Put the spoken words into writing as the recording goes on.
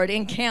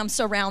encamps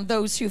around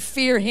those who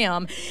fear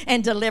him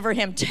and deliver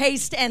him.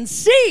 Taste and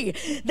see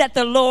that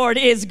the Lord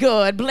is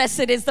good.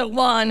 Blessed is the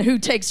one who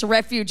takes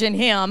refuge in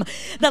him.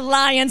 The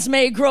lions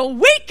may grow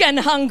weak and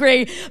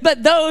hungry,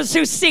 but those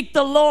who seek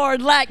the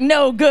Lord lack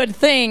no good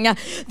thing.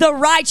 The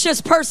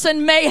righteous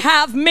person may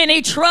have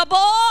many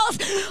troubles,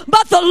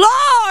 but the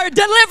Lord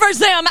delivers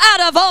them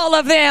out of all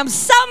of them.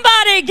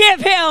 Somebody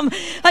give him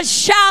a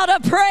shout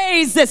of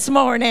praise this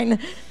morning.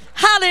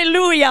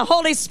 Hallelujah.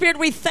 Holy Spirit,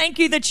 we thank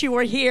you that you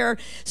are here.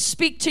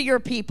 Speak to your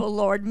people,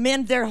 Lord.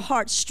 Mend their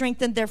hearts,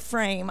 strengthen their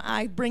frame.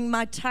 I bring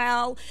my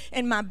towel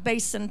and my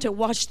basin to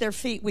wash their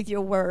feet with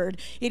your word.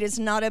 It is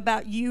not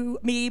about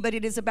me, but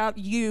it is about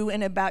you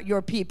and about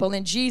your people.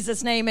 In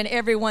Jesus' name, and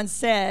everyone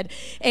said,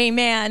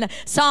 amen.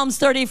 Psalms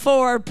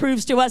 34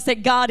 proves to us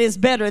that God is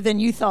better than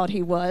you thought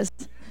he was.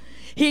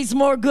 He's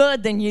more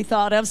good than you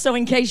thought of. So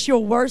in case you're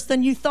worse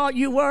than you thought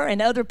you were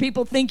and other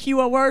people think you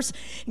are worse,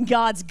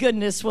 God's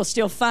goodness will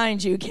still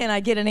find you. Can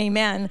I get an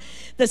amen?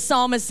 The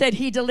psalmist said,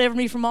 he delivered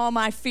me from all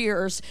my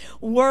fears.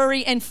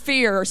 Worry and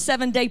fear,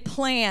 7-day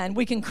plan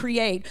we can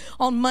create.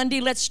 On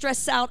Monday, let's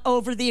stress out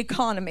over the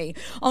economy.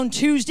 On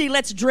Tuesday,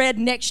 let's dread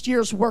next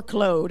year's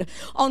workload.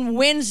 On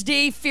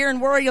Wednesday, fear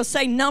and worry, you'll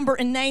say, number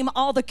and name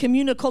all the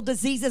communicable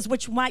diseases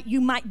which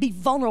you might be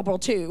vulnerable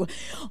to.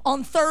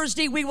 On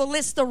Thursday, we will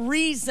list the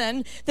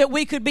reason that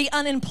we could be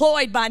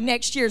unemployed by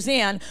next year's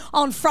end.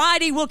 On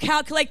Friday, we'll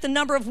calculate the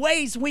number of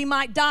ways we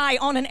might die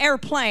on an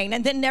airplane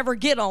and then never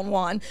get on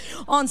one.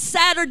 On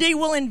Saturday,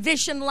 we'll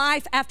envision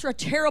life after a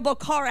terrible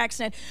car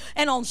accident.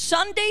 And on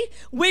Sunday,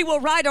 we will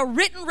write a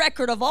written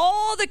record of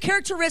all the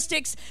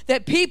characteristics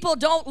that people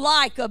don't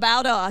like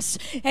about us.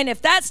 And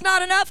if that's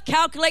not enough,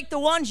 calculate the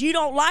ones you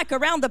don't like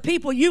around the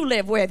people you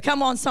live with.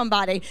 Come on,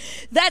 somebody.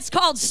 That's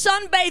called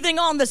sunbathing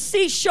on the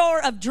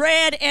seashore of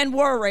dread and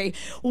worry.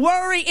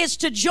 Worry is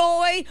to joy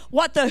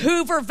what the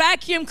Hoover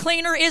vacuum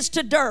cleaner is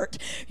to dirt.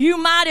 You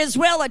might as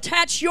well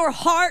attach your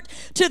heart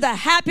to the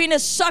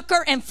happiness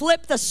sucker and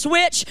flip the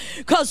switch,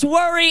 because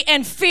worry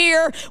and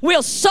fear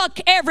will suck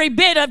every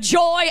bit of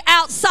joy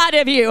outside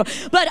of you.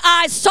 But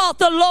I sought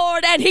the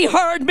Lord and he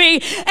heard me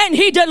and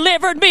he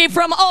delivered me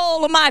from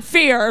all of my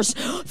fears.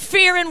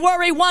 Fear and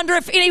worry wonder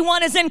if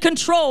anyone is in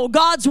control.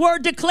 God's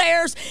word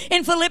declares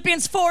in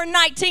Philippians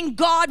 4:19,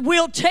 God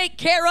will take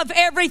care of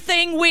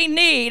everything we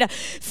need.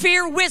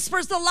 Fear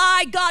whispers the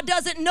lie, God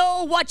doesn't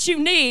know what you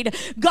need.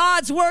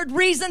 God's word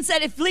reasons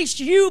that if at least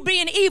you,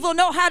 being evil,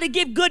 know how to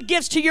give good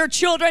gifts to your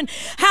children,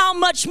 how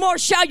much more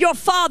shall your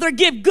Father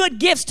give good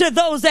gifts to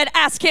those that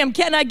ask him?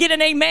 Can I get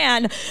an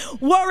amen?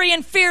 Worry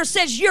and fear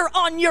says you're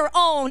on your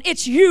own.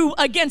 It's you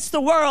against the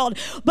world.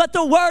 But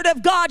the word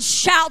of God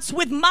shouts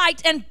with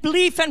might and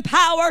belief and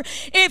power,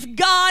 if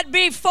God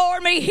be for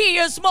me, he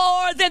is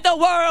more than the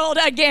world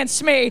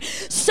against me.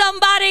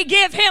 Somebody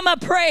give him a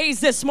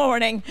praise this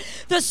morning.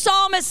 The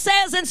psalmist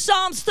says in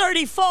Psalms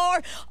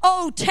 34,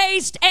 oh,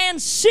 taste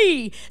and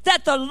see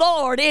that the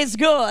Lord is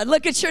good.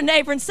 Look at your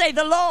neighbor and say,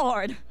 the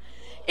Lord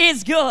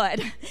is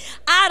good.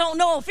 I don't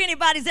know if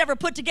anybody's ever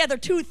put together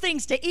two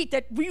things to eat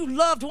that you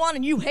loved one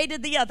and you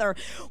hated the other.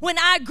 When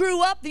I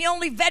grew up, the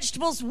only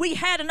vegetables we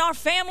had in our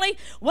family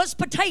was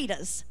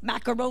potatoes,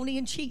 macaroni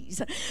and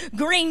cheese,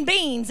 green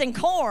beans and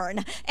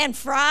corn, and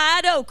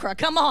fried okra.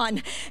 Come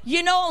on.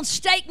 You know, on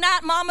steak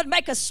night, Mom would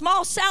make a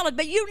small salad,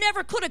 but you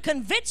never could have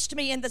convinced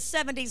me in the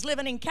 70s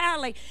living in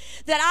Cali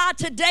that I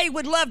today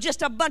would love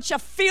just a bunch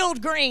of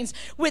field greens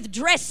with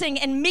dressing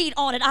and meat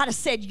on it. I'd have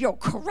said, you're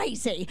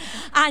crazy.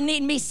 I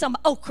need me some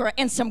okra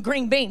and some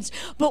green beans.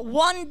 But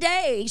one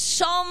day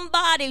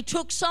somebody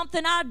took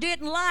something I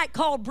didn't like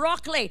called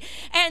broccoli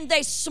and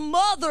they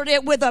smothered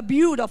it with a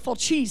beautiful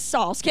cheese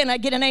sauce. Can I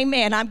get an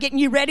amen? I'm getting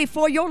you ready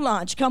for your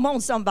lunch. Come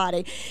on,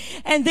 somebody.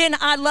 And then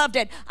I loved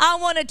it. I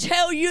want to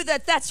tell you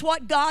that that's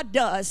what God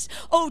does.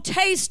 Oh,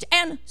 taste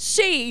and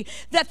see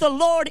that the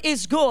Lord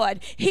is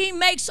good. He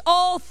makes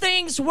all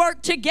things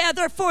work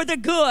together for the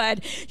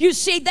good. You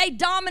see, they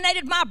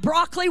dominated my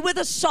broccoli with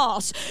a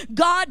sauce.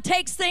 God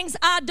takes things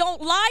I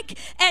don't like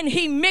and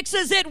he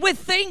mixes it with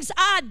things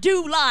I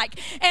do like,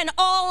 and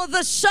all of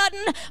a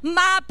sudden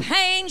my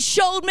pain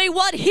showed me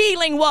what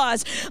healing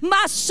was,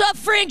 my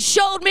suffering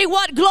showed me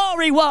what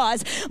glory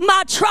was,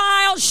 my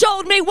trial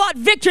showed me what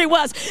victory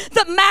was.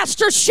 The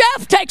master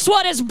chef takes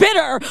what is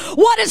bitter,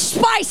 what is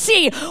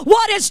spicy,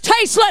 what is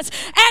tasteless,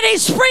 and he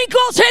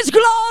sprinkles his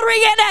glory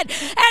in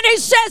it, and he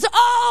says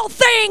all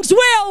things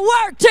will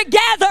work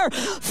together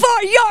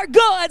for your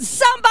good.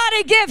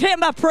 Somebody give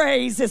him a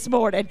praise this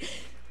morning.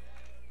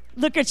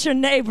 Look at your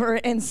neighbor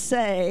and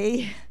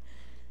say,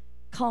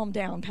 calm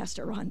down,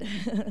 Pastor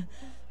Rhonda.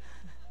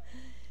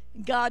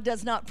 God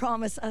does not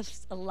promise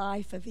us a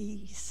life of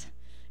ease,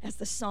 as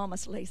the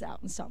psalmist lays out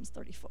in Psalms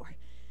 34.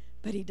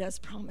 But he does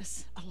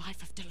promise a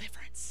life of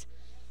deliverance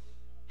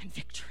and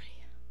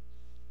victory.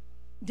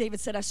 David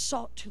said, I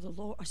sought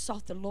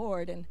the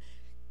Lord, and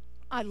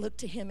I looked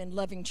to him in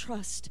loving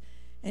trust,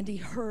 and he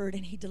heard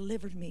and he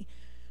delivered me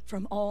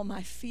from all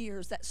my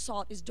fears. That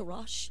sought is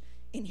darash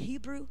in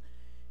Hebrew.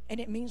 And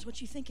it means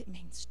what you think it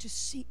means, to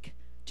seek,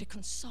 to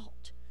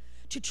consult,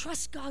 to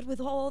trust God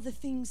with all the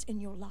things in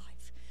your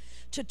life,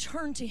 to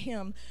turn to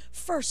him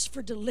first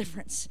for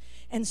deliverance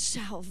and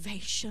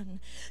salvation,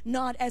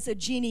 not as a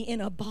genie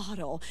in a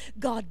bottle.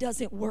 God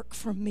doesn't work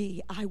for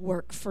me, I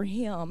work for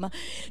him.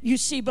 You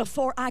see,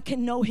 before I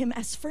can know him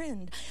as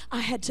friend, I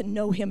had to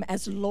know him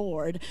as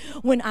Lord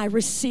when I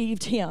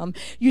received him.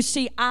 You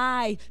see,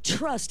 I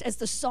trust, as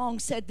the song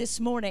said this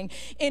morning,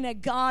 in a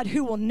God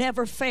who will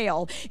never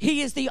fail.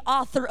 He is the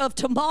author of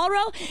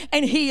tomorrow,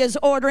 and he is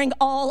ordering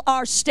all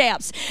our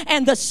steps.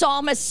 And the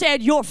psalmist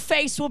said, your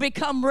face will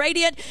become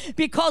radiant,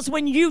 because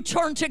when you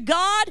turn to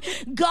God,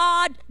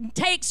 God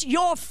takes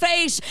your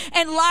face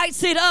and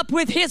lights it up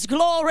with his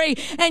glory,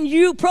 and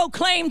you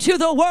proclaim to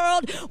the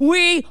world,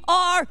 we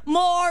are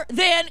more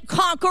than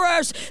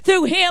conquerors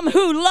through him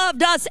who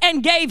loved us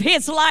and gave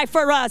his life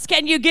for us.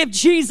 Can you give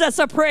Jesus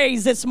a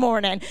praise this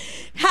morning?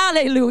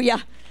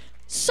 Hallelujah.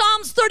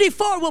 Psalms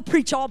 34 will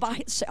preach all by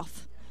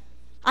itself.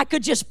 I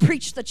could just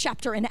preach the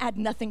chapter and add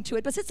nothing to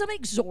it. But since I'm an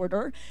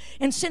exhorter,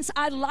 and since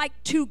I like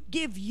to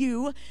give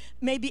you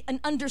maybe an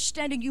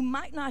understanding you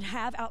might not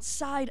have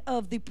outside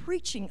of the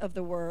preaching of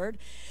the word,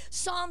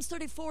 Psalms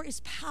 34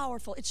 is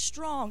powerful, it's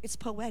strong, it's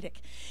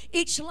poetic.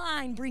 Each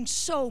line brings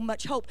so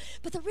much hope.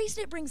 But the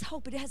reason it brings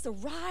hope, it has the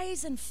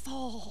rise and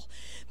fall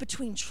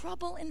between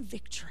trouble and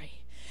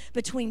victory,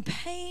 between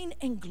pain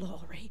and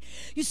glory.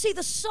 You see,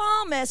 the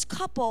psalmist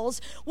couples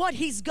what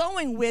he's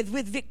going with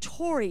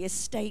victorious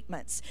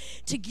statements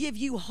to give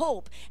you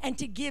hope and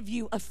to give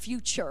you a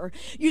future.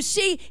 You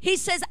see, he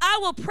says, I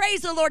will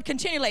praise the Lord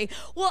continually.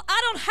 Well,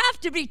 I don't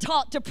have to be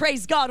taught to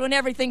praise God when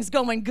everything's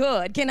going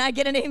good. Can I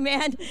get an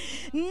amen?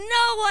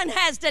 No one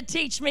has to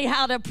teach me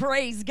how to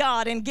praise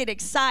God and get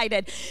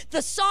excited.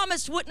 The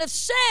psalmist wouldn't have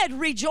said,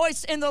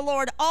 rejoice in the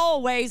Lord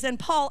always, and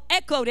Paul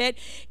echoed it,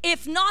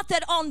 if not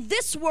that on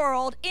this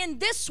world, in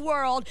this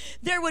world,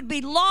 there would be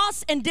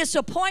loss and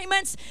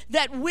disappointments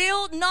that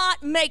will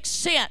not make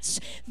sense.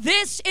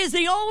 This is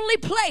the only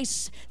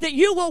place that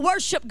you will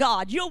worship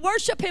God. You'll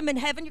worship him in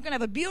heaven. You're going to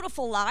have a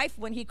beautiful life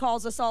when he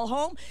calls us all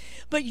home,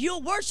 but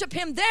you'll worship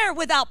him there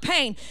without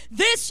pain.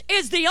 This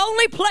is the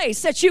only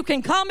place that you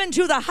can come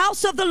into the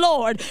house of the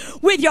Lord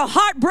with your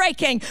heart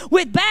breaking,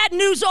 with bad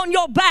news on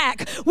your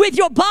back, with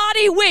your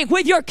body weak,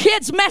 with your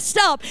kids messed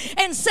up,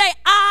 and say,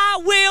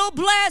 I will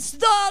bless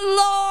the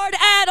Lord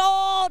at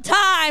all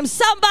times.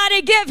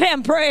 Somebody give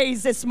him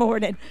praise this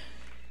morning.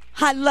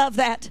 I love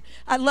that.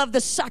 I love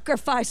the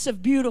sacrifice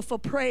of beautiful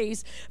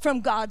praise from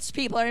God's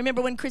people. I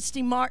remember when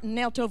Christy Martin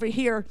knelt over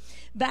here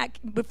back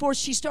before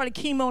she started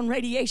chemo and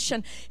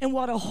radiation, and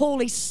what a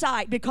holy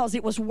sight, because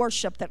it was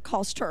worship that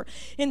cost her.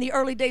 In the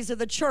early days of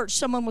the church,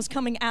 someone was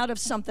coming out of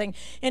something,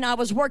 and I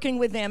was working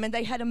with them, and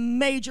they had a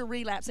major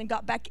relapse and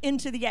got back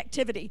into the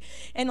activity.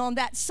 And on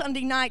that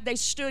Sunday night, they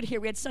stood here.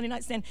 We had Sunday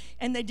nights then,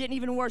 and they didn't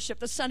even worship.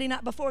 The Sunday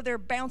night before, they're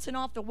bouncing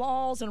off the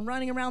walls and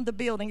running around the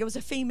building. It was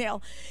a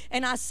female.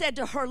 And I said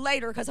to her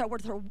later, because I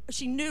worked with her,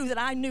 she knew that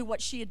I knew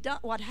what she had done,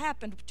 what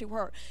happened to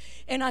her.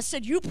 And I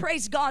said, you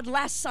praised God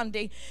last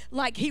Sunday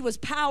like he was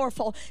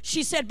powerful.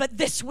 She said, but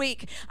this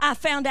week I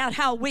found out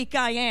how weak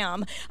I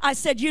am. I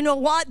said, you know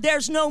what?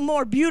 There's no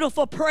more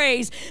beautiful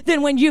praise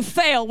than when you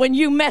fail, when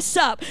you mess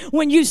up,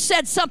 when you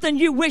said something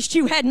you wished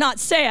you had not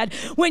said,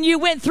 when you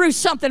went through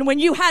something, when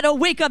you had a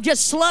week of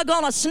just slug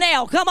on a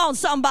snail. Come on,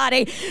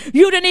 somebody.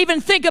 You didn't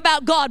even think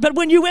about God, but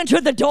when you enter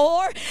the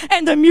door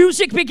and the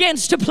music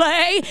begins to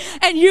play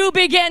and you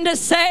begin to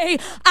say,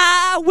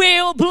 I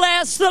will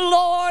bless the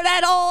Lord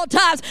at all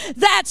times,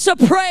 that's a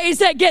praise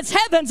that gets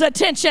heaven's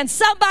attention.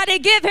 Somebody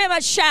give him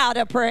a shout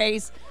of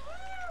praise.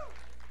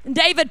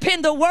 David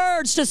penned the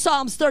words to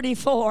Psalms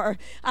 34.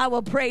 I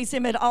will praise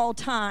him at all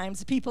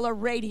times. People are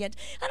radiant.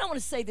 I don't want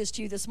to say this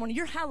to you this morning.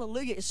 Your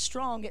hallelujah is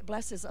strong. It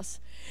blesses us.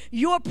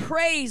 Your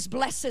praise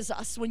blesses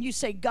us when you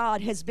say,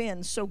 God has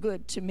been so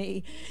good to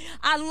me.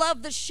 I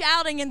love the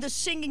shouting and the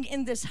singing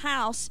in this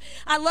house.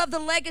 I love the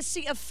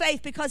legacy of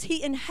faith because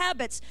he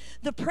inhabits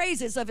the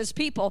praises of his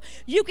people.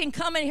 You can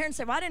come in here and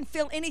say, well, I didn't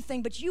feel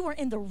anything, but you are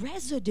in the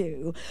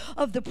residue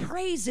of the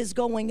praises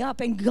going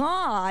up and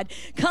God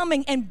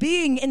coming and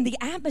being in the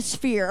atmosphere.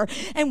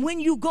 And when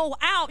you go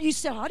out, you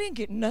say, I didn't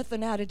get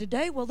nothing out of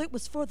today. Well, it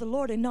was for the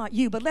Lord and not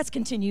you. But let's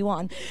continue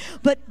on.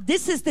 But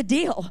this is the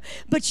deal.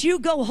 But you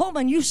go home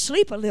and you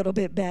sleep a little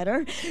bit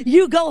better.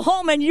 You go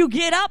home and you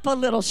get up a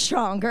little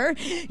stronger.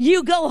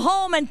 You go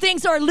home and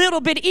things are a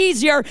little bit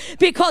easier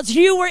because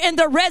you were in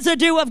the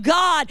residue of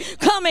God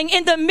coming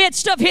in the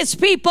midst of his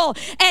people.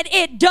 And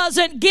it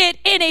doesn't get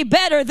any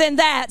better than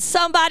that.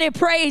 Somebody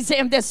praise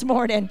him this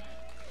morning.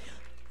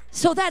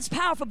 So that's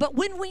powerful. But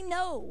when we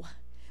know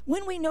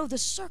the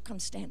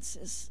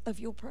circumstances of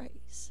your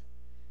praise,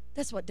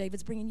 That's what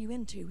David's bringing you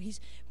into. And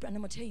I'm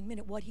going to tell you in a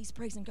minute what he's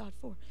praising God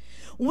for.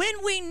 When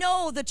we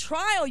know the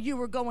trial you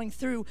were going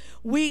through,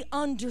 we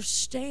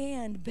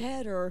understand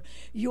better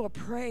your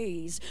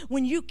praise.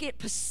 When you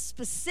get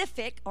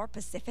specific,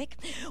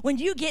 when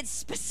you get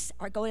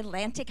or go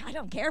Atlantic, I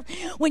don't care.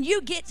 When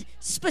you get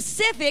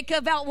specific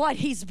about what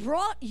he's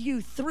brought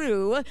you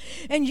through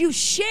and you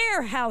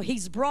share how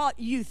he's brought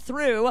you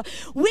through,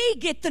 we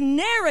get the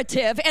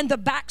narrative and the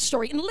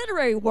backstory. In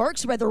literary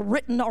works, whether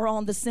written or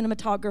on the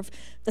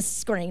the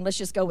screen, let's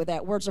just go with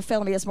that. Words are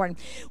failing me this morning.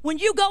 When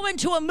you go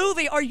into a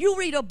movie or you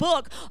read a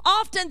book,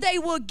 often they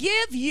will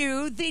give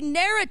you the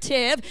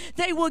narrative.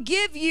 They will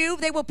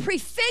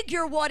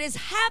prefigure what is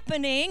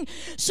happening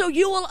so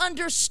you will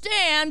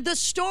understand the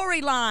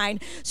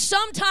storyline.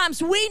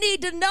 Sometimes we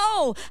need to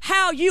know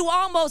how you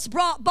almost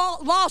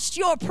lost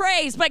your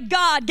praise, but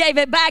God gave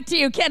it back to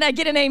you. Can I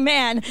get an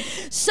amen?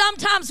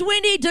 Sometimes we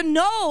need to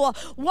know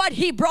what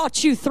he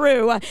brought you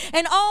through.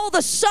 And all of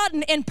a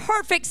sudden, in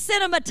perfect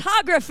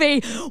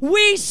cinematography,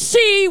 we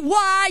see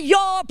why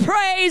your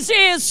praise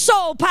is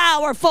so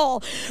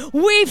powerful.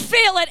 We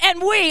feel it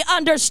and we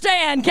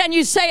understand. Can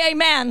you say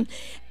amen?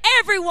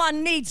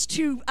 Everyone needs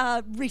to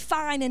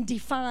refine and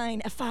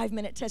define a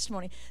 5-minute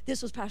testimony.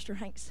 This was Pastor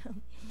Hank's.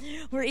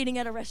 We're eating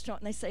at a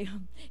restaurant and they say,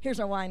 here's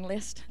our wine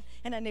list.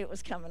 And I knew it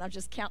was coming. I'm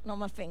just counting on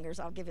my fingers.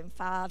 I'll give him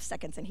 5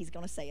 seconds and he's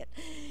going to say it.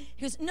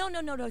 He goes, no,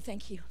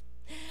 thank you.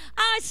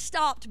 I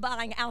stopped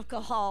buying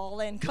alcohol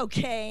and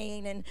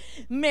cocaine and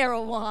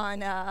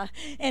marijuana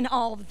and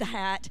all of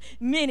that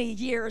many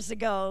years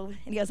ago.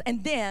 And he goes,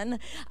 and then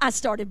I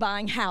started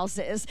buying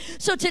houses.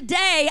 So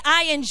today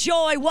I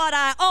enjoy what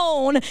I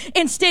own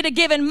instead of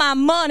giving my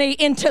money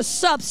into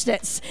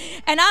substance.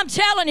 And I'm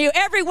telling you,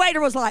 every waiter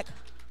was like,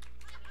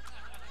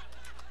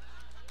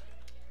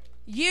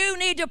 you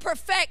need to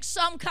perfect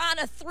some kind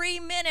of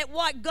 3-minute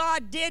what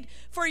God did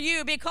for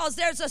you, because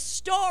there's a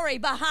story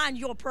behind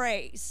your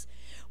praise.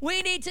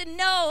 We need to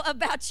know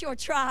about your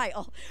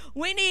trial.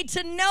 We need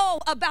to know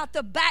about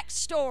the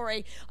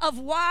backstory of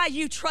why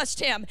you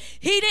trust him.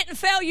 He didn't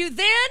fail you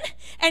then,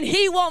 and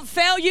he won't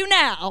fail you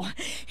now.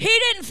 He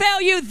didn't fail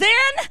you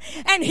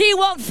then, and he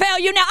won't fail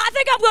you now. I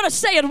think I'm going to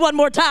say it one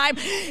more time.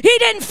 He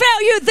didn't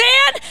fail you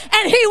then,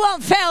 and he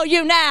won't fail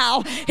you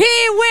now.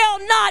 He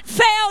will not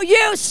fail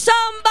you.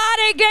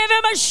 Somebody give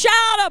him a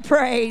shout of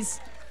praise.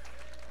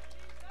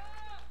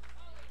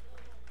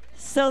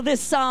 So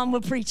this psalm will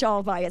preach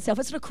all by itself.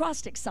 It's an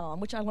acrostic psalm,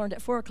 which I learned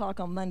at 4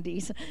 o'clock on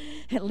Mondays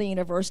at Lee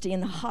University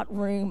in the hot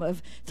room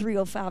of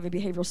 305 in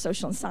Behavioral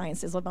Social and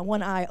Sciences. My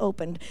one eye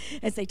opened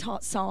as they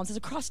taught psalms. It's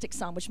an acrostic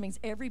psalm, which means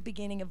every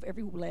beginning of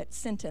every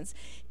sentence,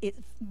 it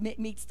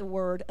meets the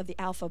word of the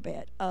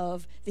alphabet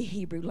of the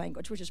Hebrew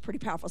language, which is pretty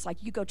powerful. It's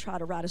like you go try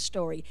to write a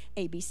story,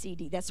 A, B, C,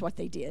 D. That's what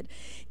they did.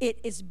 It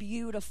is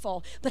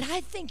beautiful. But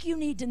I think you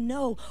need to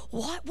know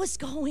what was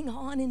going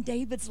on in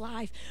David's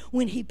life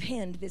when he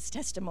penned this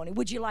testimony.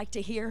 Would you like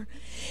to hear?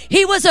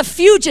 He was a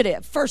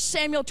fugitive. 1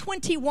 Samuel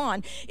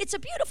 21. It's a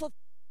beautiful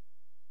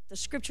the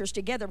scriptures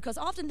together, because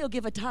often they'll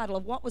give a title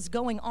of what was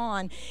going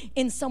on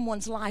in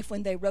someone's life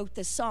when they wrote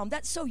this psalm.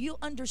 That's so you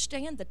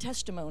understand the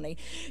testimony.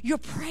 Your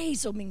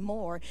praise will mean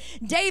more.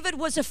 David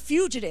was a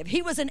fugitive.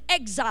 He was an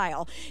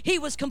exile. He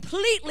was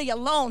completely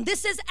alone.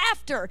 This is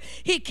after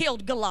he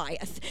killed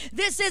Goliath.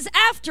 This is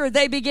after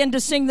they begin to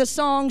sing the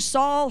song,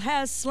 Saul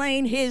has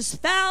slain his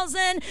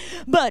 1,000,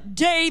 but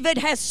David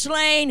has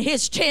slain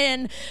his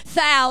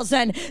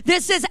 10,000.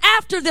 This is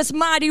after this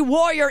mighty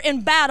warrior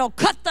in battle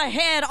cut the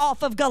head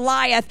off of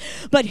Goliath.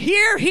 But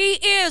here he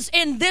is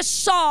in this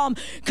psalm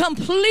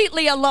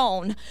completely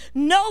alone.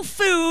 No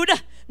food,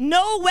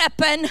 no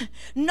weapon,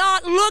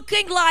 not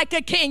looking like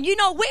a king. You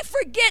know, we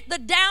forget the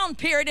down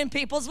period in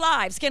people's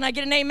lives. Can I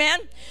get an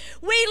amen?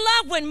 We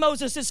love when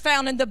Moses is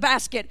found in the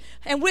basket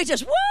and we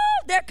just, woo,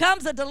 there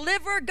comes a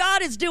deliverer.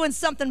 God is doing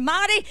something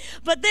mighty.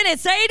 But then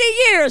it's 80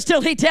 years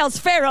till he tells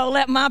Pharaoh,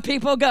 let my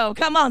people go.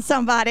 Come on,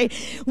 somebody.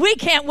 We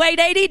can't wait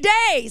 80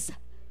 days.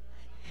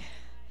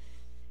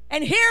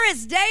 And here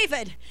is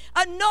David,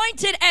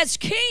 anointed as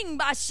king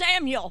by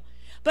Samuel,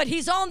 but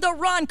he's on the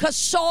run because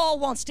Saul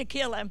wants to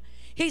kill him.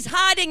 He's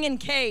hiding in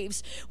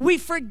caves. We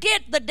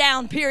forget the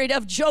down period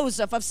of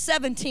Joseph of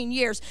 17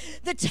 years.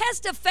 The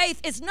test of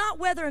faith is not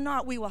whether or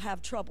not we will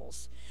have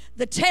troubles.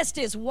 The test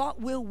is,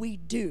 what will we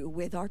do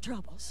with our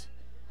troubles?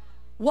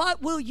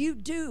 What will you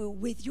do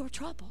with your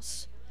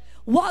troubles?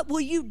 What will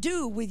you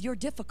do with your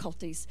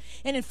difficulties?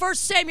 And in 1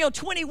 Samuel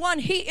 21,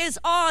 he is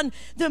on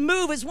the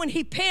move as when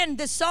he penned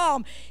this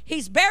psalm.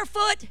 He's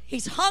barefoot,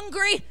 he's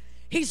hungry,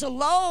 he's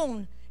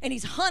alone, and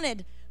he's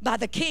hunted by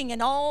the king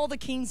and all the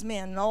king's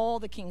men and all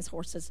the king's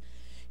horses.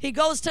 He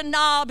goes to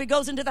Nob, he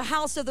goes into the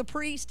house of the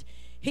priest.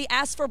 He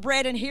asks for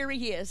bread, and here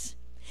he is.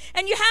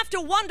 And you have to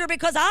wonder,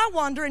 because I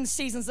wonder in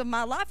seasons of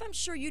my life. I'm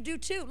sure you do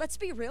too. Let's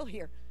be real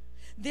here.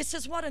 This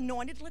is what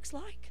anointed looks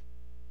like.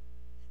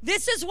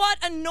 This is what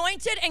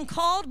anointed and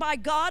called by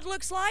God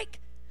looks like.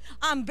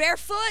 I'm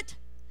barefoot.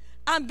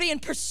 I'm being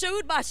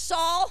pursued by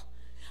Saul.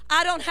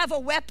 I don't have a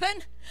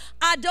weapon.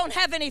 I don't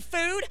have any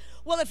food.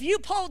 Well, if you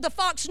polled the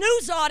Fox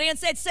News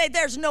audience, they'd say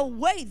there's no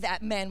way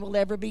that man will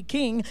ever be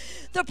king.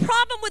 The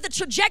problem with the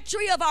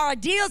trajectory of our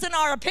ideals and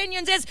our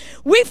opinions is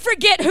we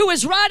forget who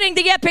is writing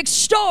the epic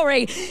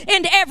story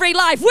in every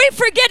life. We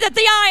forget that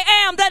the I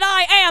am that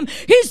I am,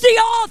 he's the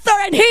author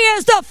and he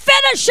is the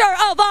finisher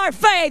of our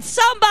faith.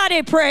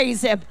 Somebody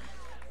praise him.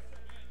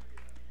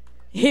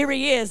 Here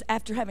he is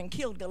after having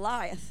killed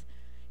Goliath.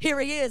 Here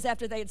he is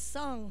after they had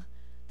sung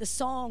the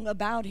song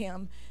about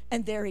him.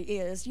 And there he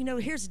is. You know,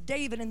 here's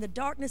David in the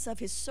darkness of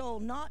his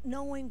soul, not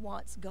knowing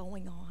what's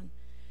going on.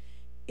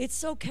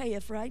 It's okay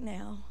if right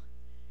now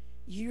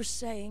you're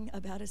saying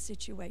about a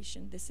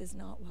situation, this is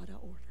not what I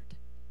ordered.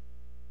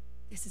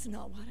 This is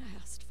not what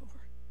I asked for.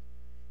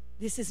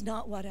 This is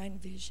not what I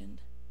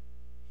envisioned.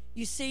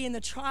 You see, in the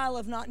trial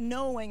of not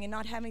knowing and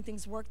not having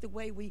things work the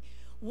way we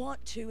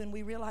want to, and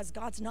we realize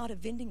God's not a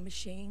vending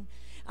machine.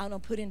 I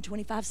don't put in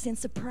 25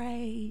 cents of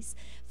praise,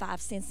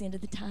 5 cents into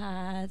the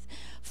tithe,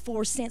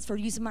 4 cents for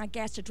using my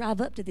gas to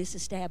drive up to this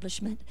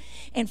establishment.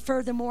 And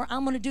furthermore,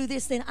 I'm going to do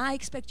this, then I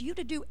expect you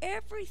to do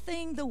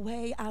everything the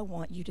way I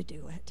want you to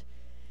do it.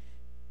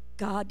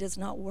 God does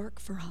not work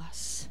for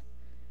us.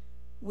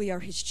 We are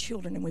his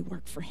children and we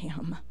work for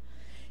him.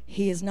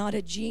 He is not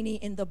a genie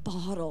in the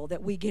bottle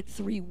that we get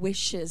 3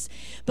 wishes,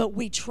 but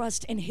we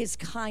trust in his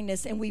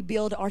kindness and we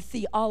build our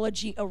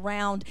theology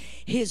around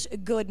his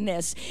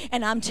goodness.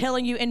 And I'm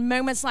telling you, in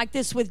moments like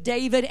this with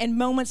David and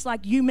moments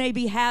like you may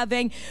be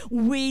having,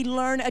 we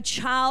learn a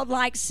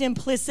childlike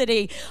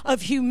simplicity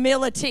of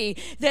humility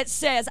that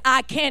says,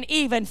 I can't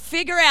even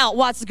figure out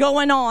what's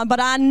going on, but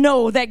I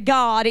know that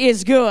God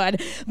is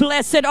good.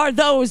 Blessed are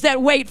those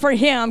that wait for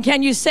him.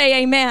 Can you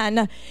say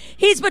amen?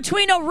 He's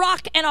between a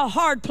rock and a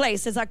hard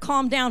place. As I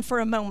calm down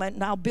for a moment,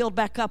 and I'll build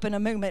back up in a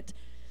moment.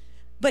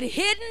 But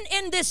hidden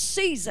in this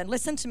season,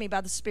 listen to me by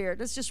the Spirit.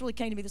 This just really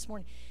came to me this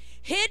morning.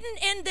 Hidden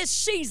in this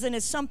season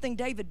is something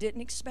David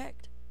didn't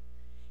expect.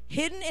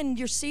 Hidden in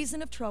your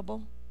season of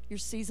trouble, your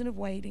season of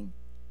waiting,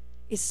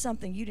 is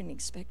something you didn't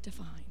expect to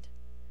find.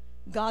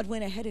 God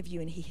went ahead of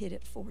you and he hid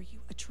it for you.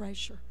 A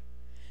treasure.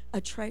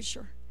 A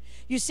treasure.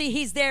 You see,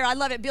 he's there. I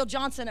love it. Bill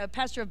Johnson, a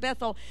pastor of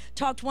Bethel,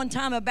 talked one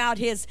time about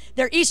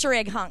their Easter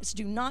egg hunts.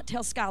 Do not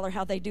tell Skylar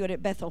how they do it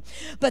at Bethel.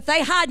 But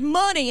they hide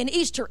money in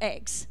Easter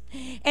eggs.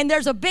 And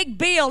there's a big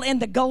bill in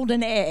the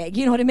golden egg.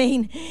 You know what I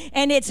mean?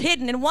 And it's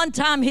hidden. And one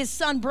time his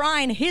son,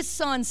 Brian,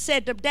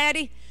 said to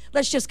Daddy,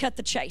 let's just cut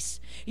the chase.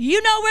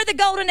 You know where the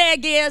golden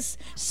egg is,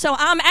 so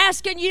I'm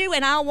asking you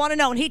and I want to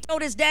know. And he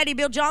told his daddy,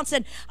 Bill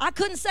Johnson, I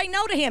couldn't say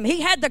no to him. He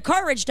had the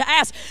courage to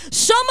ask.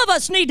 Some of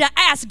us need to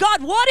ask,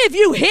 God, what have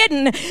you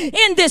hidden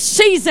in this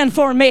season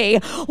for me?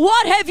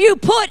 What have you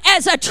put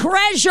as a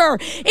treasure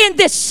in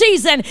this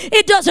season?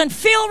 It doesn't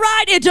feel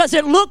right. It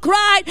doesn't look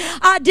right.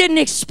 I didn't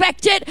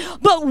expect it.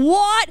 But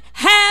what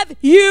have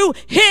you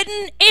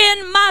hidden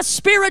in my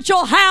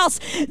spiritual house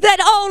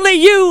that only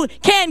you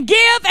can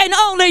give and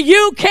only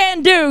you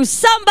can do?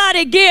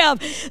 Somebody give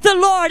the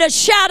Lord a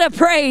shout of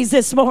praise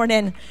this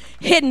morning.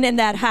 Hidden in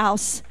that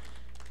house.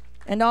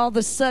 And all of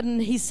a sudden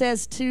he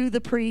says to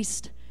the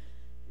priest,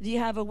 do you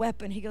have a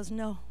weapon? He goes,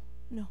 no.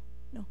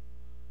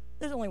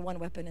 There's only one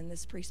weapon in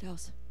this priest's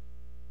house.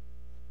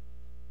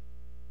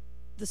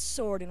 The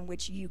sword in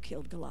which you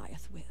killed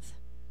Goliath with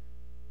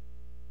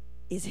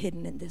is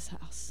hidden in this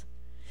house.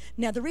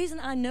 Now, the reason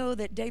I know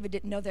that David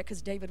didn't know that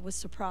because David was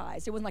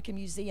surprised. It wasn't like a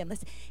museum.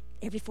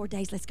 Every 4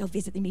 days, let's go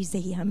visit the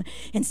museum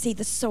and see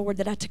the sword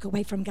that I took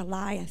away from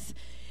Goliath.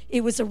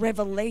 It was a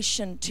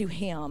revelation to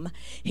him.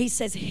 He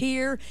says,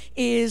 here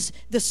is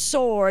the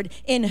sword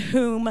in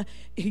whom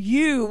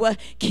you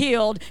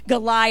killed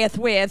Goliath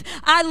with.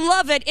 I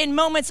love it in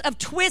moments of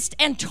twists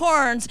and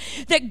turns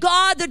that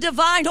God, the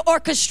divine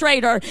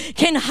orchestrator,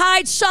 can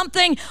hide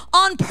something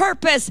on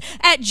purpose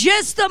at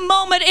just the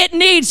moment it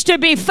needs to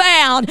be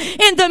found.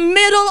 In the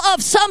middle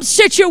of some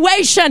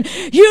situation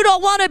you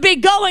don't want to be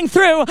going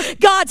through,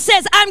 God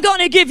says, I'm going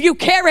to give you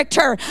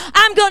character.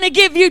 I'm going to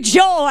give you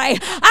joy.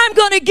 I'm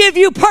going to give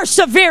you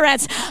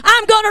perseverance.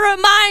 I'm going to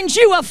remind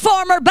you of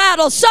former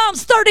battles.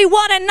 Psalms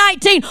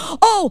 31:19.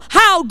 Oh,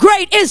 how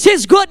great is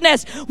his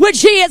goodness,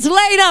 which he has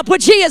laid up,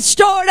 which he has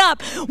stored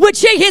up,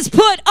 which he has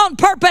put on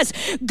purpose.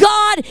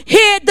 God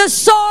hid the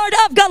sword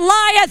of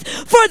Goliath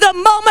for the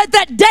moment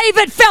that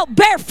David felt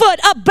barefoot,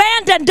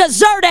 abandoned,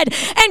 deserted.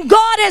 And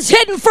God has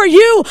hidden for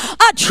you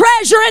a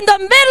treasure in the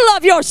middle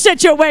of your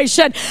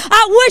situation.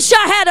 I wish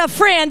I had a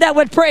friend that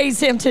would praise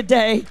him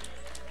today.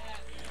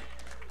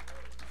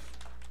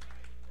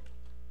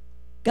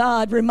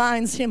 God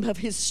reminds him of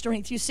his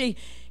strength. You see,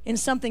 in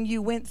something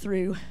you went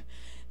through,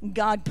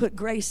 God put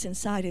grace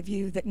inside of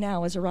you that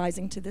now is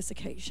arising to this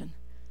occasion.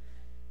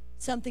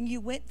 Something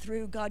you went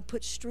through, God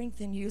put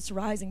strength in you. It's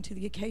rising to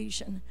the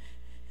occasion.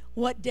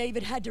 What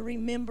David had to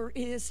remember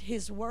is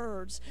his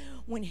words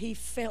when he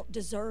felt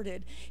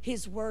deserted.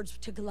 His words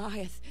to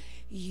Goliath,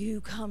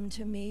 You come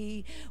to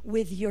me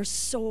with your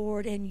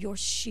sword and your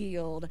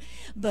shield,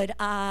 but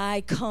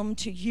I come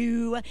to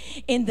you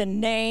in the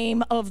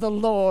name of the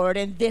Lord.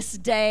 And this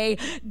day,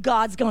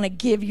 God's going to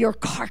give your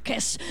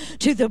carcass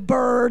to the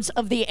birds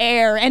of the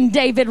air. And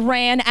David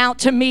ran out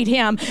to meet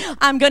him.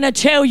 I'm going to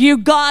tell you,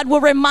 God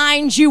will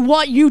remind you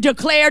what you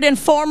declared in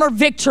former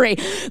victory.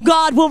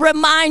 God will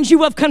remind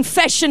you of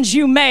confessions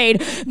you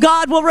made.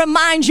 God will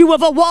remind you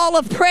of a wall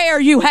of prayer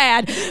you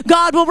had.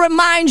 God will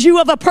remind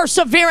you of a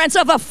perseverance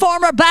of a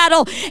former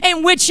battle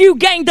in which you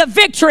gained the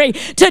victory,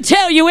 to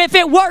tell you if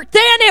it worked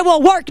then, it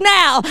will work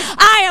now.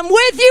 I am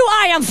with you.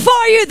 I am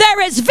for you.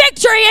 There is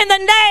victory in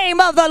the name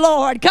of the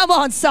Lord. Come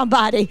on,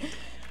 somebody.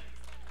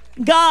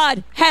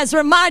 God has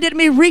reminded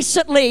me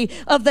recently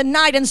of the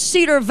night in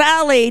Cedar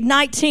Valley,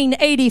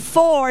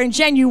 1984 in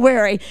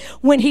January,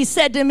 when he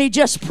said to me,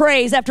 just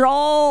praise. After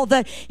all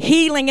the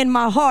healing in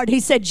my heart,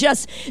 he said,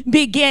 just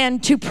begin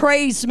to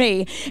praise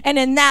me. And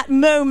in that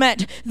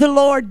moment, the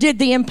Lord did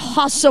the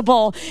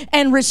impossible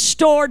and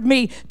restored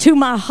me to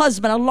my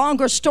husband. A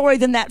longer story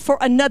than that for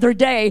another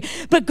day.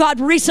 But God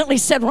recently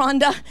said,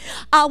 Rhonda,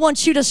 I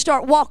want you to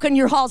start walking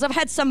your halls. I've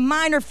had some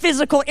minor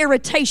physical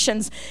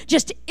irritations,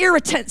 just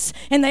irritants,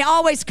 and they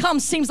always come,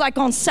 seems like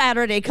on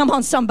Saturday. Come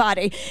on,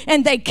 somebody.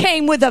 And they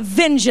came with a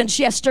vengeance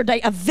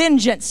yesterday, a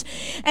vengeance.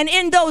 And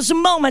in those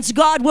moments,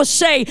 God will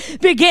say,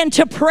 begin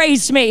to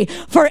praise me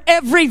for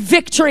every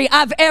victory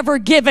I've ever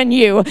given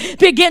you.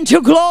 Begin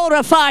to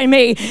glorify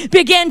me.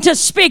 Begin to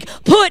speak.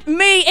 Put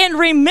me in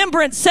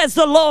remembrance, says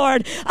the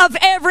Lord, of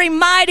every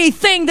mighty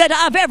thing that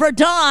I've ever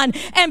done,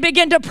 and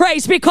begin to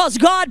praise, because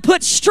God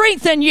put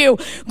strength in you,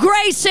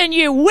 grace in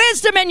you,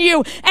 wisdom in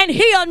you, and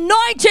he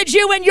anointed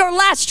you in your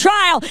last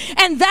trial.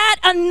 And that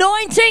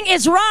anointing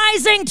is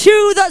rising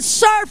to the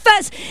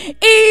surface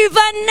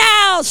even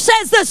now,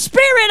 says the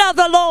Spirit of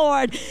the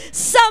Lord.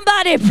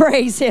 Somebody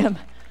praise him.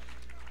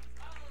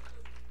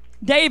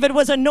 David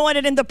was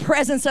anointed in the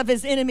presence of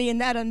his enemy, and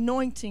that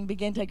anointing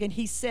began to, and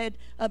he said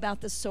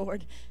about the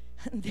sword,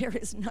 there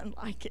is none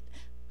like it.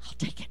 I'll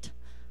take it.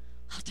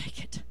 I'll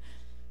take it.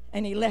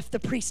 And he left the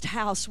priest's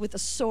house with a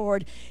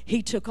sword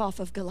he took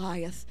off of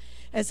Goliath,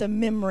 as a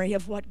memory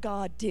of what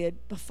God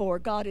did before.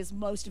 God is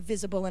most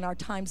visible in our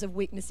times of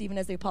weakness, even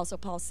as the Apostle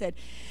Paul said,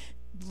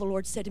 the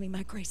Lord said to me,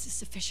 my grace is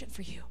sufficient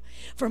for you,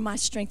 for my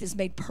strength is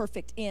made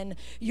perfect in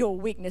your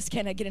weakness.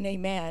 Can I get an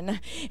amen?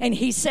 And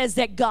he says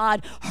that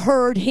God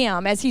heard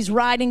him as he's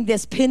writing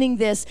this, penning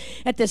this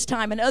at this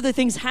time. And other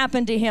things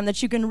happened to him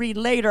that you can read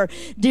later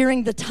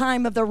during the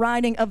time of the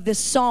writing of this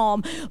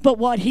psalm. But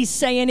what he's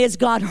saying is,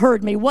 God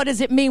heard me. What does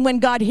it mean when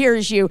God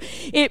hears you?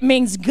 It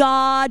means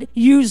God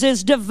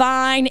uses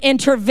divine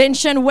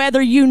intervention,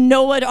 whether you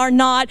know it or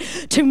not,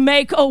 to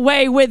make a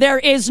way where there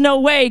is no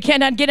way.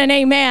 Can I get an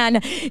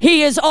amen?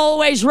 He is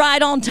always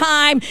right on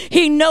time.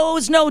 He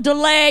knows no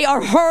delay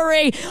or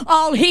hurry.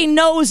 All he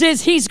knows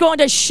is he's going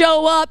to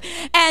show up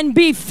and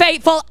be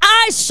faithful.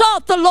 I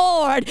sought the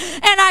Lord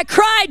and I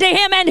cried to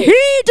him, and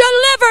he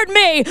delivered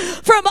me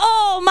from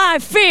all my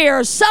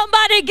fears.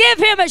 Somebody give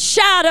him a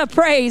shout of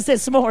praise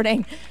this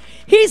morning.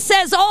 He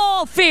says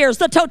all fears,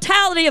 the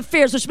totality of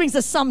fears, which means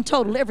the sum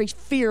total, every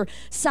fear,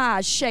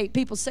 size, shape.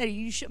 People say to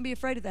you, you shouldn't be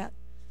afraid of that.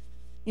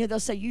 You know, they'll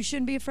say, you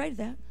shouldn't be afraid of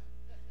that.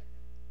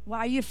 Why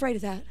are you afraid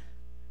of that?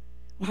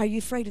 Why are you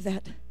afraid of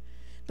that?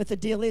 But the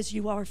deal is,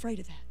 you are afraid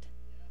of that.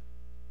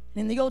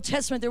 In the Old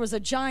Testament, there was a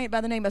giant by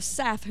the name of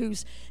Saph,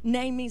 whose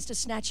name means to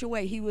snatch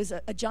away. He was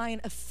a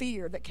giant of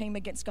fear that came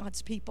against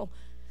God's people.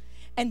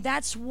 And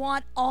that's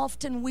what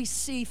often we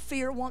see.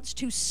 Fear wants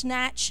to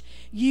snatch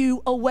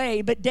you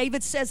away. But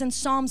David says in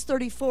Psalms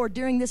 34,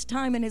 during this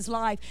time in his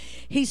life,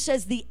 he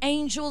says, the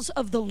angels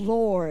of the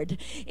Lord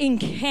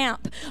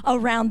encamp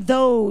around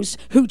those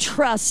who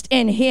trust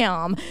in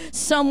him.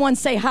 Someone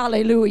say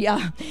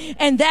hallelujah.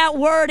 And that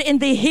word in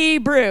the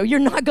Hebrew, you're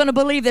not going to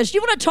believe this.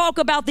 You want to talk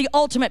about the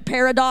ultimate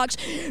paradox?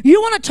 You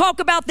want to talk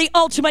about the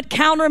ultimate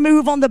counter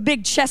move on the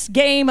big chess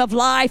game of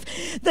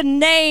life? The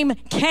name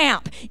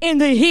camp in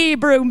the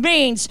Hebrew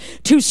means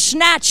to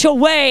snatch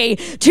away,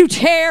 to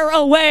tear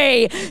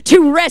away,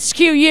 to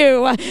rescue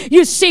you.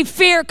 You see,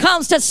 fear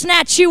comes to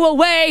snatch you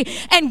away,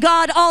 and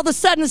God all of a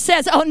sudden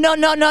says, oh, no,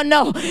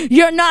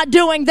 you're not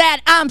doing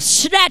that. I'm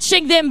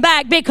snatching them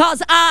back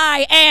because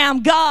I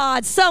am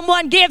God.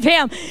 Someone give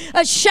him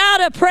a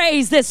shout of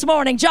praise this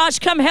morning. Josh,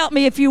 come help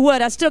me if you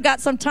would. I still got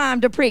some time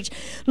to preach.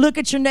 Look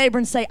at your neighbor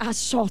and say, I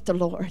sought the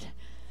Lord.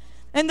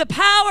 And the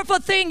powerful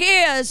thing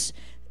is,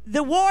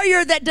 the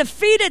warrior that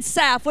defeated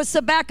Saph was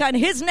Sabbathah, and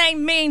his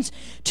name means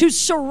to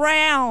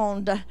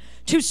surround.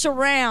 To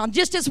surround.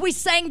 Just as we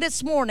sang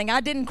this morning, I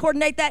didn't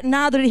coordinate that,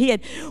 neither did he.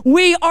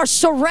 We are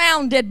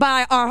surrounded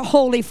by our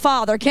Holy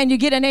Father. Can you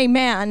get an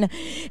amen?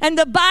 And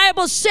the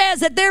Bible says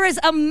that there is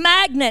a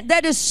magnet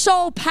that is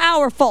so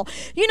powerful.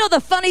 You know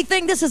the funny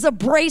thing, this is a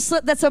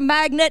bracelet that's a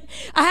magnet.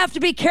 I have to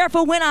be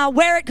careful when I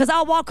wear it because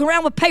I'll walk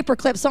around with paper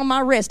clips on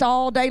my wrist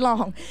all day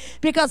long.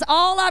 Because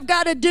all I've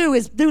got to do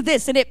is do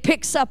this and it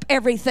picks up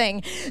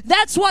everything.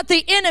 That's what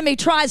the enemy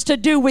tries to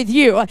do with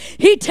you.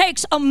 He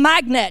takes a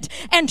magnet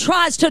and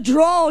tries to draw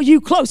draw you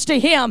close to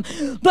him.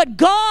 But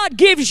God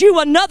gives you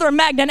another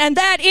magnet, and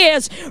that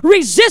is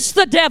resist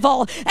the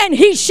devil, and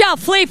he shall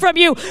flee from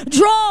you.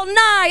 Draw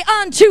nigh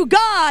unto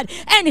God,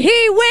 and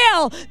he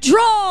will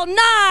draw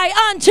nigh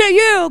unto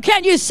you.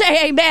 Can you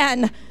say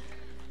amen?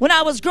 When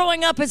I was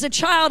growing up as a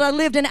child, I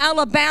lived in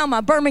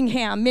Alabama,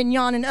 Birmingham.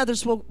 Mignon and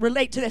others will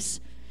relate to this.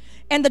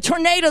 And the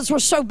tornadoes were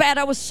so bad.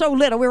 I was so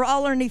little. We were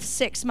all underneath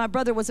 6. My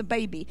brother was a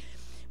baby.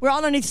 We were all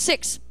underneath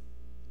 6.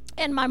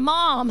 And my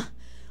mom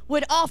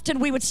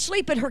we would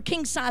sleep in her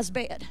king-size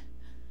bed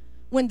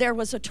when there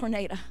was a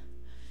tornado.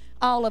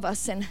 All of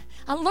us. And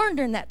I learned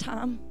during that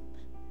time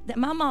that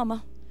my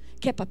mama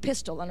kept a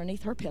pistol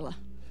underneath her pillow.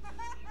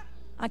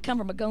 I come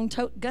from a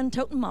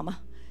gun-toting mama.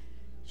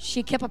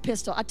 She kept a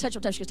pistol. I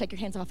touched her. She goes, take your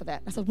hands off of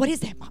that. I said, what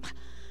is that, Mama?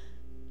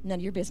 None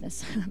of your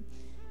business.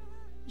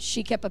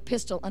 She kept a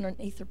pistol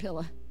underneath her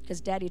pillow because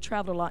Daddy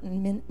traveled a lot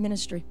in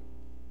ministry.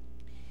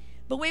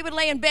 But we would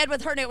lay in bed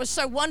with her, and it was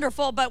so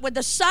wonderful. But when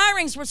the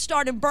sirens would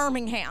start in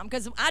Birmingham,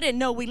 because I didn't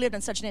know we lived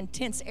in such an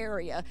intense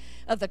area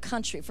of the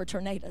country for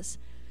tornadoes,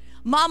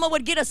 Mama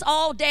would get us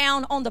all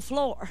down on the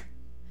floor.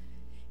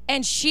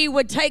 And she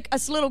would take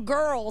us little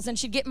girls, and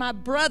she'd get my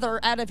brother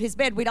out of his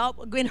bed. We'd all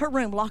go in her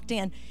room, locked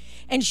in.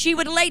 And she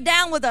would lay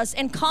down with us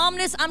in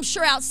calmness. I'm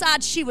sure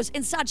inside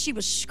she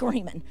was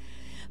screaming.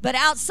 But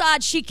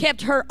outside, she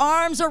kept her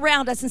arms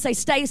around us and say,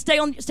 stay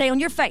on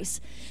your face.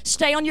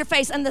 Stay on your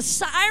face. And the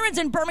sirens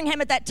in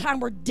Birmingham at that time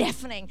were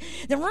deafening.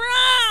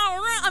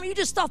 You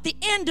just thought the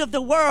end of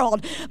the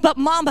world. But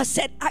Mama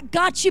said, I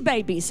got you,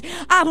 babies.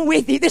 I'm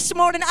with you. This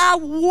morning, I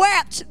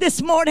wept this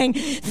morning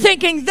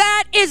thinking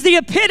that is the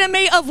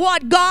epitome of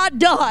what God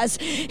does.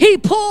 He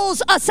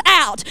pulls us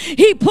out.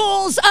 He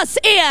pulls us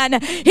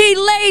in. He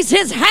lays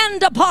his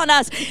hand upon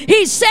us.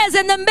 He says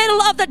in the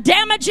middle of the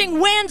damaging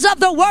winds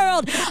of the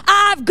world,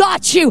 I've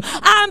got you.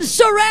 I'm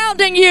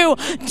surrounding you.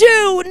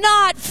 Do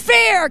not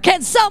fear.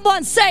 Can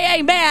someone say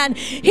amen?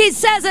 He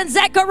says in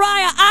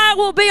Zechariah, I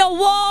will be a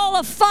wall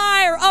of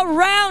fire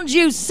around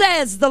you,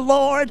 says the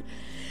Lord.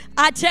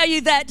 I tell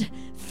you that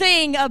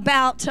thing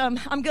about,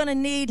 I'm going to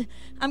need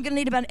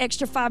about an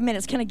extra 5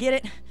 minutes. Can I get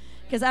it?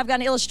 Because I've got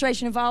an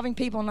illustration involving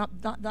people not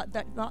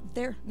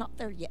there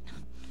yet.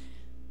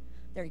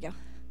 There you go.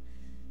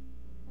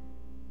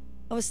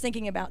 I was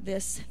thinking about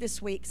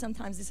this week.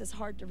 Sometimes this is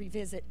hard to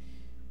revisit.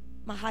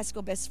 My high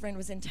school best friend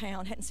was in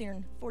town. Hadn't seen her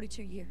in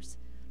 42 years.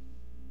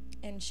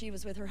 And she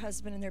was with her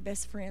husband and their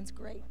best friends,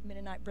 great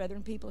Mennonite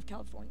brethren, people of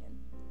California.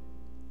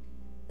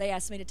 They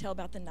asked me to tell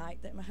about the night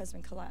that my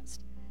husband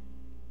collapsed.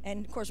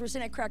 And, of course, we're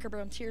sitting at Cracker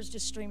Barrel, and tears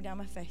just streamed down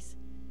my face.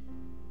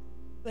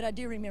 But I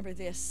do remember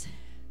this.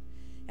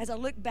 As I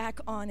look back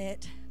on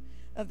it,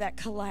 of that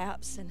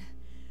collapse, and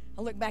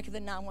I look back at the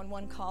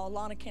 911 call,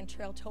 Lana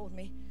Cantrell told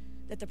me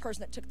that the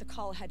person that took the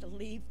call had to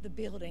leave the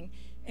building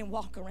and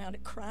walk around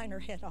it crying her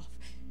head off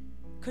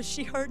because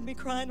she heard me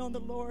crying on the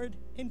Lord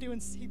and doing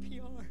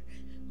CPR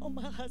on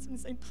my husband,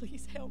 saying,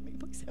 please help me,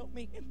 please help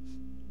me.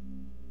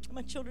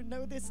 My children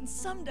know this, and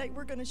someday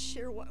we're going to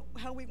share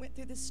how we went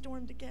through this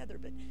storm together.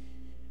 But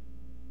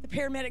the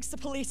paramedics, the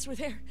police were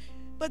there.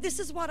 But this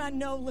is what I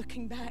know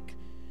looking back.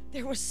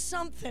 There was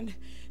something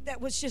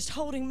that was just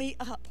holding me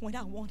up when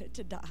I wanted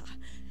to die.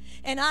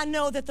 And I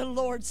know that the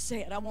Lord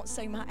said, I won't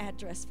say my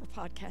address for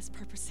podcast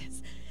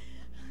purposes.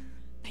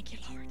 Thank you,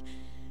 Lord.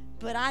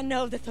 But I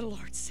know that the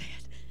Lord said,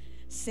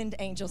 send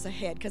angels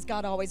ahead, because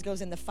God always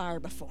goes in the fire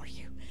before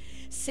you.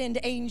 Send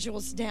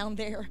angels down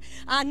there.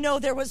 I know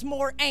there was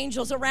more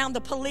angels around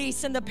the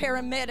police and the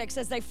paramedics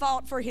as they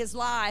fought for his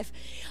life.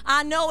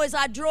 I know as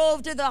I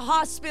drove to the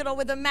hospital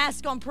with a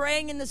mask on,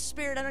 praying in the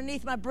Spirit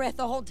underneath my breath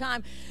the whole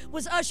time,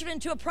 was ushered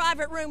into a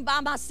private room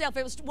by myself.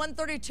 It was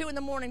 1:32 in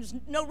the morning. There's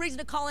no reason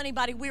to call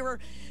anybody. We were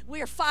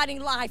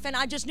fighting life, and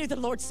I just knew the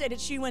Lord said,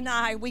 it's you and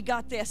I. We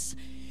got this.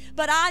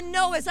 But I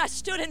know as I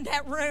stood in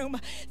that room,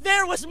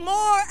 there was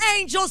more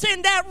angels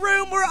in that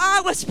room where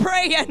I was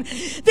praying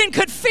than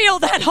could fill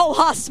that whole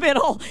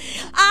hospital.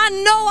 I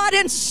know I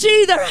didn't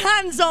see their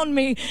hands on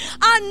me.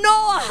 I know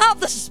I have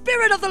the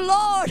Spirit of the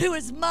Lord who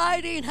is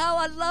mighty, and how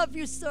I love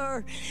you,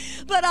 sir.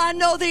 But I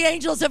know the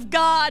angels of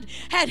God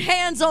had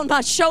hands on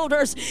my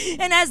shoulders.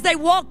 And as they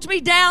walked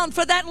me down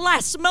for that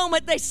last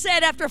moment, they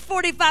said after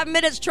 45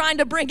 minutes trying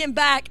to bring him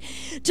back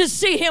to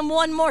see him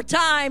one more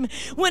time,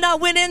 when I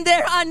went in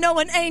there, I know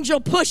an angel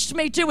pushed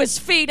me to his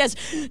feet as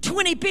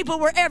 20 people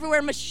were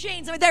everywhere,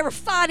 machines. I mean, they were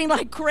fighting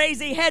like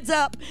crazy, heads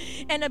up,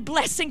 and a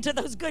blessing to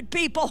those good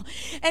people.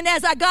 And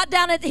as I got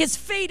down at his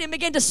feet and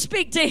began to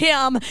speak to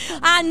him,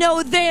 I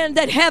know then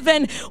that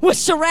heaven was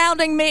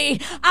surrounding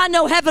me. I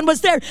know heaven was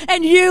there.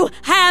 And you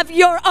have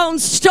your own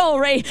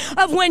story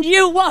of when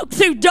you walked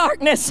through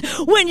darkness,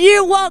 when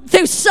you walked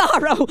through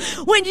sorrow,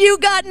 when you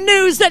got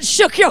news that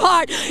shook your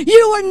heart.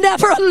 You were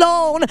never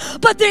alone,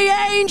 but the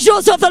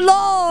angels of the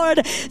Lord,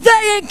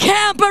 they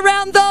encamp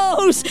around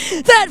those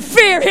that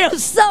fear him.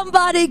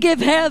 Somebody give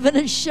heaven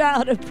a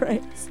shout of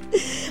praise.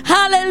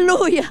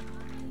 Hallelujah.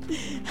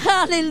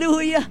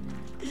 Hallelujah.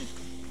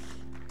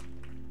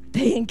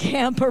 They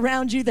encamp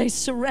around you. They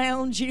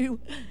surround you.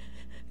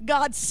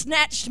 God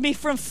snatched me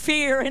from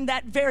fear in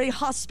that very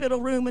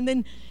hospital room. And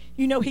then,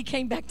 he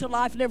came back to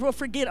life. Never will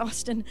forget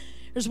Austin.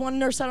 There's one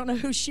nurse, I don't know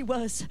who she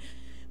was.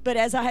 But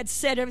as I had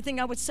said everything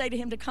I would say to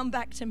him to come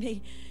back to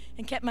me,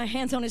 and kept my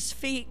hands on his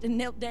feet and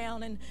knelt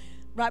down, and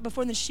right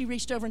before then she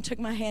reached over and took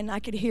my hand, and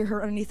I could hear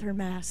her underneath her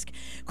mask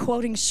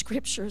quoting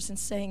scriptures and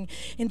saying,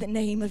 in the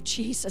name of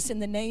Jesus, in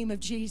the name of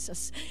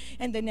Jesus.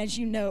 And then, as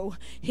you know,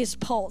 his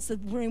pulse, the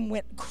room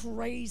went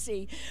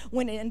crazy.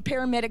 And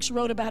paramedics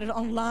wrote about it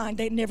online.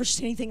 They'd never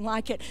seen anything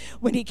like it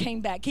when he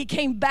came back. He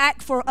came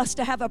back for us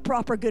to have a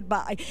proper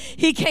goodbye.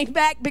 He came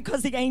back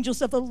because the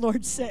angels of the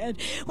Lord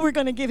said, we're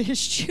going to give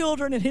his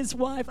children and his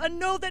wife. I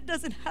know that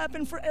doesn't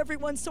happen for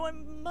everyone, so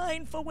I'm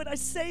mindful when I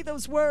say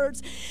those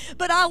words.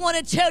 But I want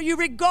to tell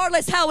you,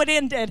 regardless how it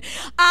ended,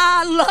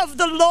 I love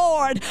the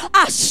Lord.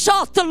 I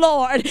sought the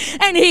Lord,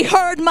 and he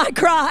heard my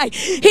cry.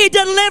 He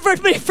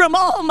delivered me from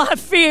all my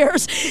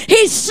fears.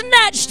 He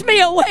snatched me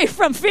away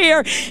from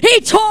fear.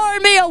 He tore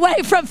me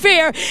away from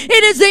fear.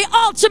 It is the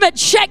ultimate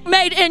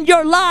checkmate in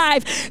your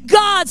life.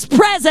 God's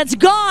presence,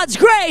 God's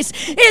grace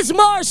is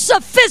more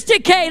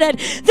sophisticated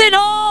than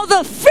all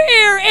the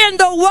fear in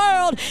the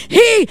world.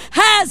 He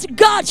has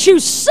got you.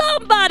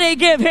 Somebody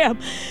give him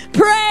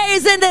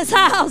praise in this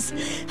house.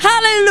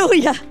 Hallelujah.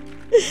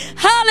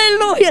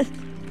 Hallelujah.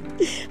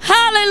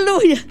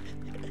 Hallelujah.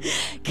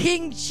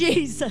 King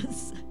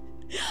Jesus,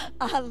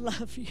 I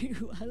love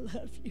you. I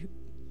love you.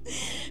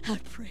 I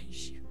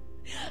praise you.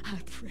 I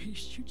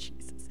praise you,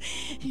 Jesus.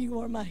 You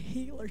are my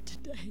healer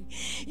today.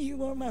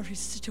 You are my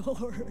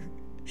restorer.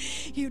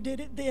 You did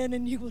it then,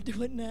 and you will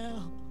do it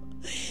now.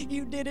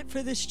 You did it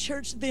for this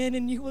church then,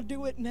 and you will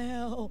do it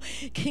now.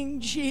 King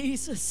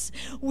Jesus,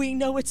 we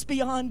know it's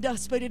beyond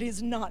us, but it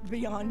is not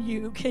beyond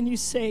you. Can you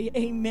say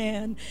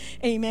amen?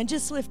 Amen.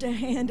 Just lift a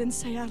hand and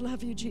say, I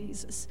love you,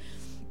 Jesus.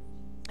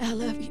 I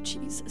love you,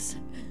 Jesus.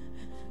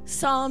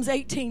 Psalms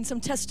 18, some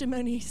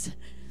testimonies.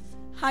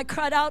 I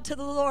cried out to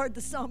the Lord,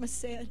 the psalmist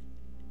said,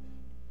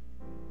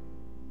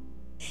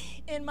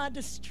 in my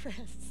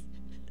distress,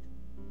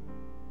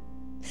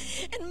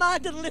 and my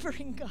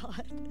delivering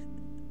God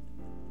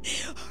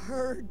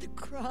heard the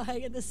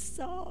cry and the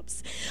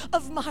sobs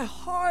of my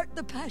heart.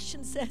 The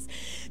Passion says,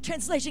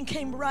 translation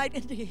came right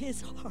into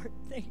his heart.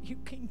 Thank you,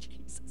 King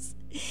Jesus.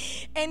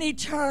 And he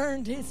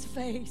turned his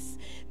face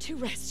to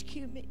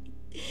rescue me.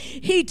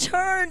 He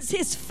turns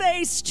his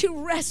face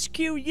to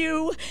rescue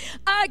you.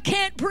 I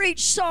can't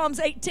preach Psalms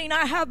 18.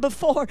 I have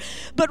before,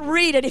 but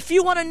read it. If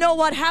you want to know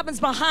what happens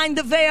behind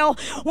the veil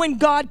when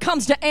God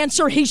comes to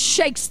answer, he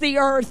shakes the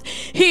earth.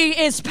 He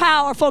is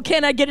powerful.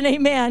 Can I get an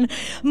amen?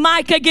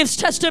 Micah gives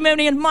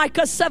testimony in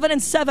Micah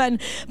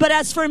 7:7. But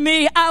as for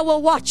me, I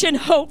will watch and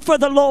hope for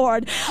the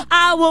Lord.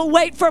 I will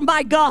wait for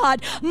my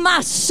God,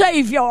 my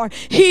Savior.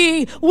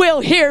 He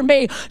will hear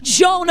me.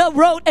 Jonah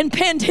wrote and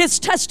penned his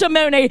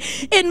testimony.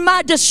 In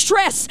my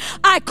distress,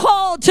 I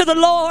called to the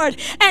Lord,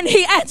 and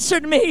he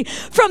answered me.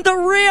 From the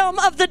realm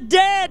of the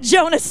dead,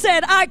 Jonah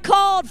said, I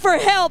called for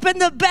help in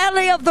the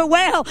belly of the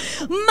whale.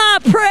 My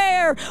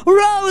prayer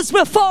rose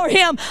before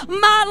him.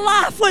 My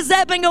life was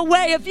ebbing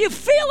away. If you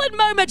feel in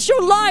moments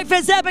your life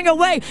is ebbing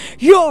away,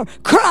 your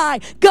cry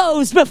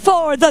goes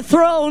before the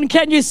throne.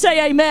 Can you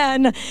say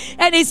amen?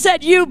 And he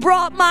said, you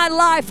brought my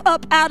life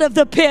up out of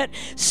the pit.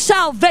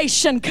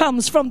 Salvation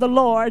comes from the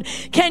Lord.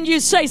 Can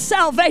you say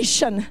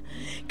salvation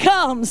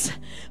comes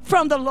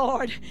from the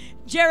Lord?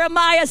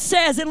 Jeremiah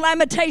says in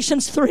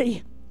Lamentations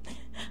 3,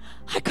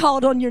 I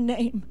called on your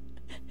name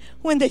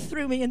when they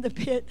threw me in the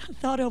pit. I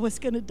thought I was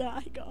going to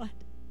die, God.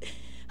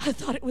 I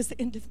thought it was the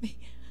end of me.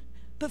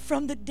 But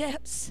from the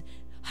depths,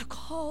 I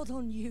called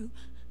on you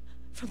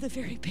from the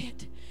very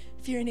pit.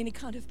 If you're in any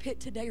kind of pit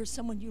today or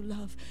someone you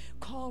love,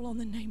 call on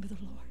the name of the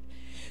Lord.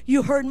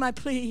 You heard my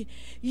plea.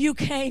 You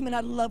came, and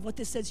I love what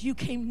this says. You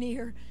came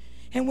near.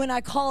 And when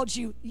I called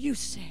you, you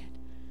said,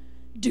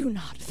 do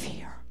not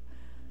fear.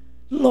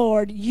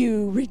 Lord,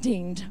 you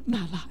redeemed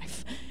my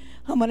life.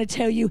 I'm going to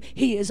tell you,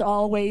 he is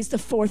always the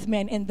fourth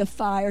man in the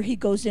fire. He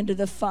goes into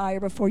the fire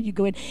before you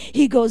go in.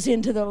 He goes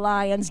into the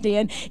lion's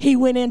den. He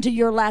went into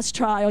your last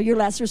trial, your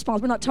last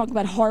response. We're not talking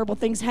about horrible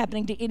things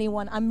happening to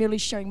anyone. I'm merely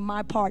sharing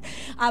my part.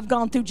 I've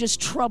gone through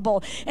just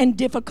trouble and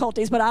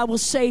difficulties, but I will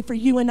say for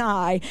you and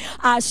I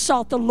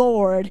sought the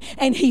Lord,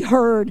 and he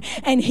heard,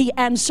 and he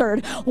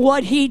answered.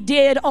 What he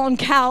did on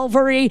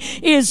Calvary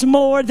is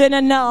more than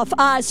enough.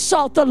 I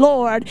sought the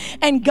Lord,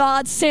 and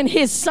God sent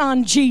his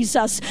son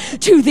Jesus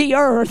to the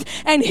earth,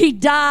 and he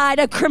died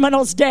a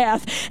criminal's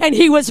death, and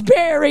he was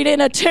buried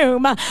in a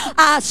tomb.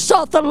 I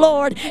sought the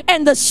Lord,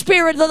 and the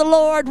Spirit of the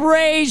Lord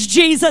raised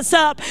Jesus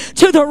up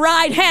to the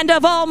right hand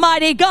of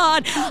Almighty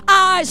God.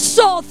 I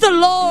sought the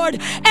Lord,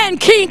 and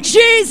King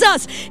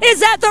Jesus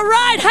is at the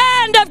right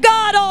hand of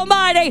God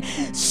Almighty.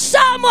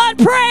 Someone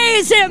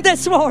praise him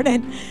this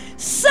morning.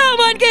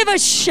 Someone give a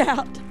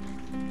shout.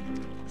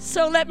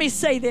 So let me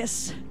say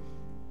this.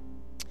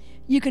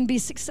 You can be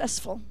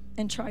successful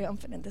and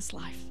triumphant in this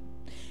life.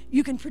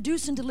 You can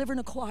produce and deliver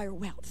and acquire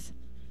wealth.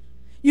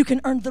 You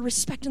can earn the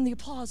respect and the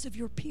applause of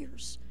your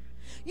peers.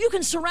 You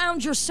can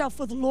surround yourself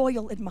with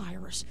loyal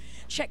admirers.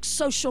 Check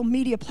social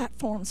media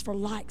platforms for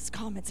likes,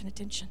 comments, and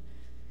attention.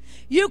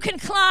 You can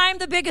climb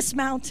the biggest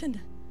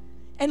mountain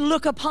and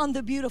look upon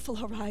the beautiful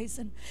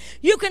horizon.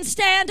 You can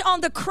stand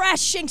on the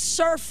crashing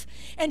surf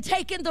and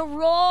take in the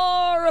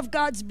roar of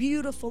God's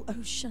beautiful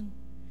ocean.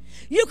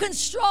 You can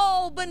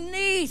stroll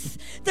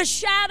beneath the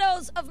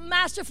shadows of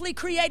masterfully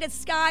created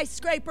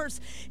skyscrapers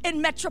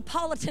in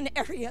metropolitan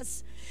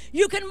areas.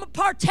 You can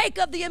partake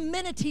of the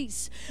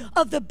amenities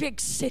of the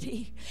big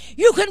city.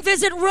 You can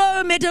visit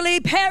Rome, Italy,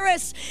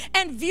 Paris,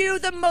 and view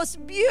the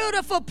most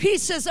beautiful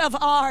pieces of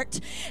art.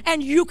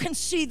 And you can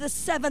see the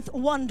seventh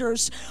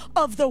wonders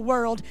of the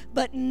world,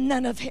 but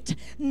none of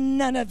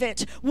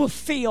it will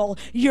fill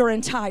your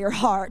entire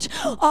heart.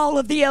 All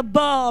of the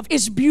above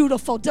is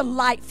beautiful,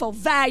 delightful,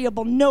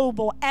 valuable,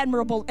 noble,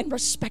 admirable, and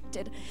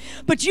respected.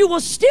 But you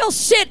will still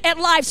sit at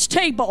life's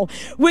table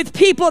with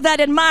people that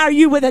admire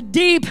you with a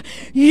deep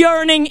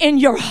yearning in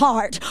your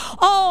heart.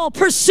 All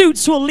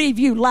pursuits will leave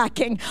you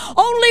lacking.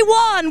 Only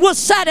one will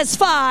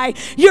satisfy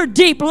your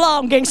deep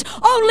longings.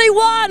 Only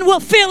one will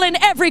fill in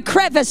every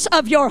crevice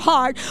of your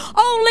heart.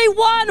 Only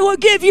one will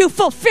give you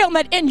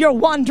fulfillment in your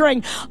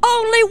wandering.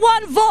 Only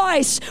one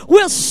voice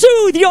will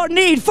soothe your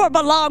need for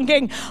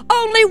belonging.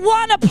 Only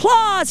one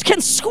applause can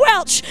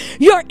squelch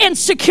your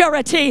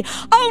insecurity.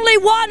 Only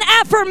one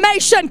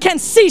affirmation can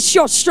cease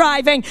your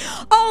striving.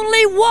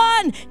 Only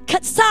one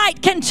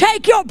sight can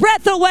take your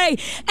breath away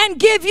and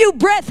give you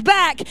breath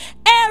back.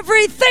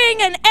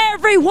 Everything and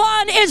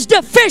everyone is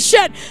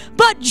deficient,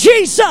 but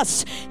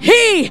Jesus,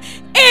 He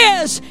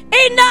is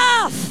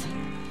enough.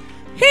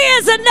 He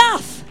is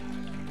enough.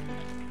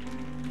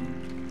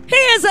 He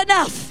is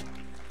enough.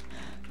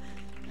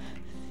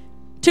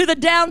 To the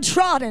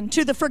downtrodden,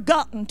 to the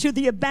forgotten, to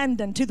the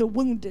abandoned, to the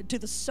wounded, to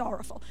the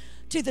sorrowful,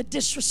 to the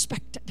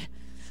disrespected,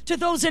 to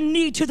those in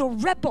need, to the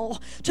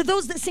rebel, to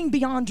those that seem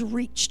beyond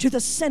reach, to the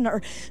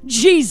sinner,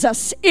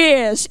 Jesus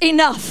is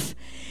enough.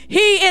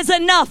 He is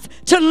enough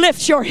to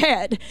lift your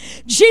head.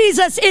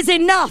 Jesus is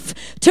enough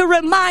to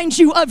remind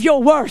you of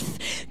your worth.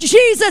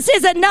 Jesus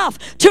is enough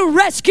to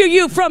rescue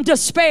you from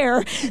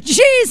despair.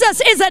 Jesus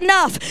is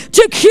enough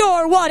to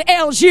cure what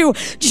ails you.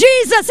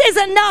 Jesus is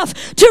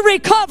enough to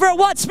recover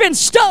what's been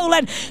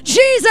stolen.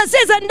 Jesus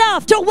is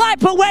enough to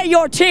wipe away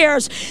your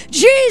tears.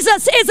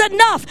 Jesus is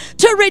enough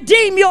to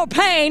redeem your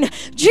pain.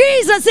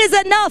 Jesus is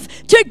enough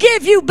to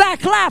give you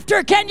back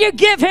laughter. Can you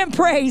give Him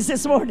praise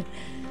this morning?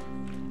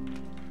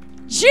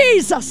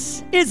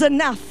 Jesus is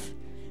enough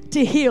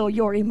to heal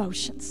your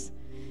emotions.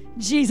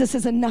 Jesus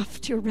is enough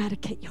to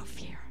eradicate your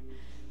fear.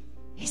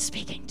 He's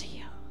speaking to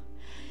you.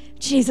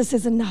 Jesus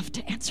is enough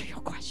to answer your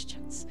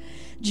questions.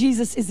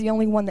 Jesus is the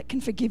only one that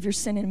can forgive your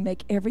sin and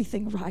make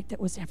everything right that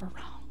was ever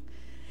wrong.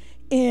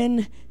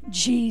 In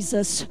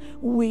Jesus,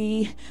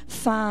 we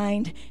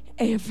find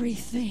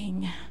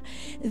everything.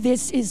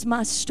 This is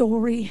my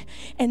story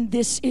and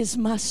this is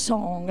my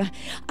song.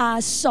 I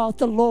sought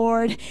the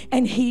Lord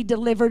and He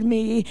delivered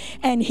me,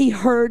 and He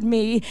heard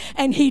me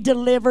and He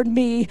delivered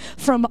me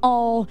from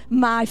all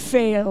my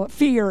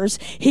fears.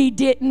 He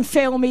didn't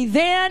fail me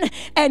then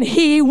and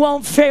He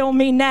won't fail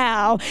me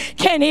now.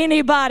 Can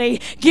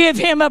anybody give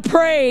Him a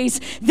praise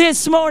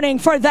this morning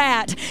for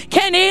that?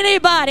 Can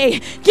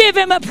anybody give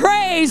Him a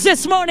praise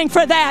this morning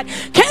for that?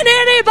 Can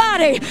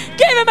anybody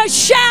give Him a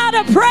shout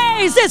of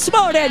praise this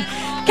morning?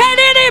 Can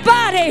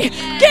anybody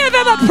give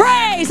Him a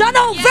praise, an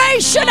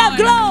ovation of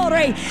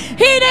glory?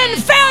 He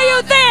didn't fail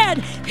you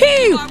then.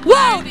 He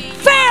won't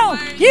fail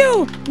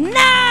you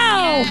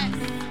now.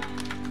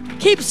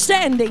 Keep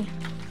standing.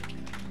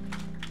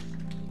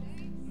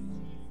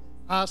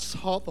 I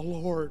sought the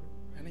Lord,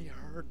 and He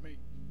heard me,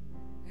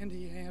 and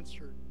He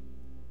answered.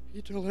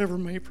 He delivered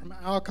me from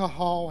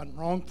alcohol and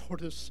wrongful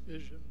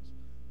decisions.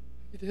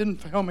 He didn't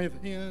fail me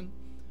then.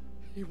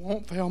 He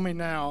won't fail me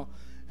now,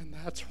 and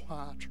that's why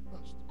I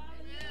trust Him.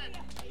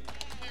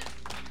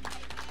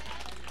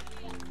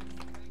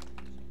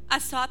 I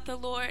sought the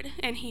Lord,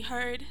 and He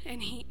heard,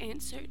 and He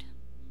answered.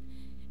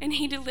 And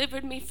He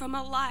delivered me from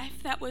a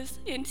life that was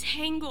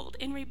entangled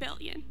in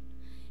rebellion.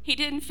 He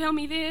didn't fail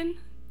me then,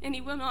 and He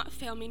will not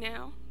fail me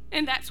now.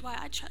 And that's why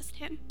I trust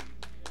Him.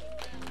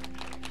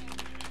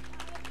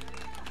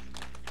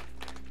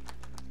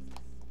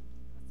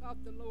 I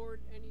sought the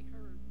Lord, and He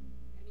heard,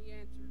 and He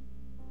answered.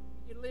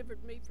 He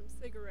delivered me from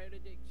cigarette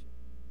addiction.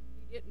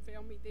 He didn't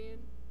fail me then,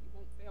 He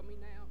won't fail me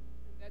now.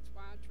 And that's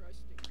why I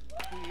trust Him.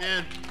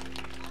 Amen.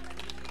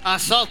 I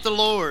sought the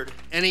Lord,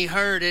 and He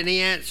heard, and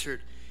He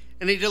answered.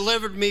 And He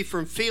delivered me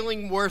from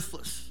feeling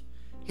worthless.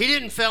 He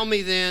didn't fail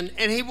me then,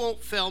 and He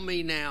won't fail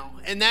me now.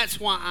 And that's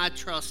why I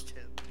trust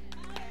Him.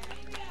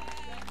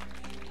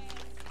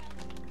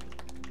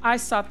 I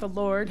sought the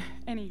Lord,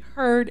 and He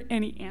heard,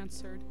 and He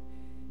answered.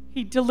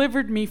 He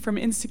delivered me from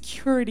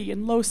insecurity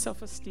and low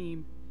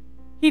self-esteem.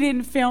 He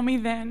didn't fail me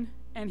then,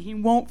 and He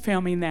won't fail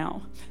me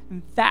now.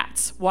 And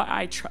that's why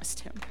I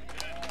trust Him.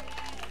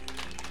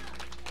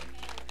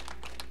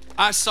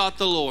 I sought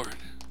the Lord,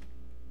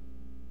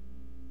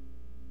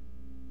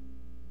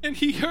 and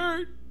He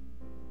heard,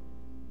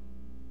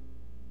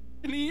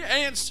 and he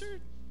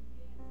answered.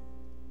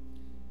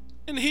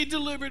 And he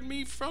delivered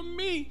me from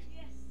me.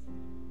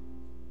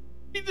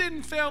 He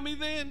didn't fail me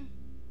then.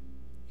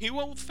 He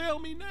won't fail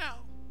me now.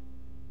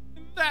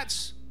 And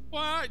that's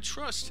why I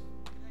trust him.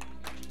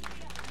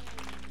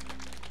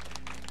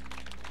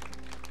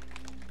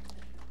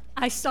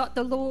 I sought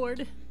the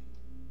Lord,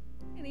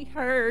 and he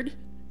heard,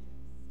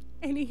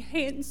 and he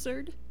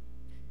answered.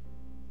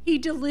 He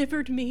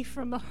delivered me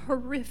from a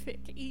horrific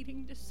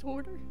eating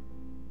disorder.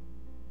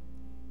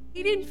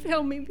 He didn't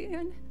fail me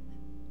then,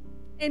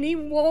 and he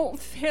won't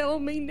fail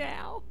me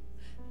now.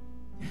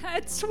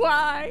 That's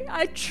why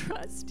I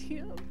trust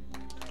him.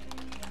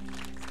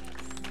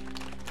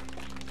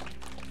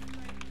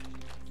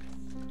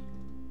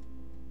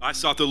 I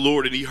sought the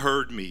Lord, and he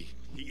heard me.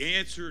 He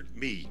answered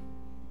me.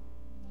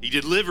 He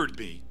delivered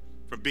me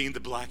from being the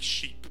black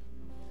sheep,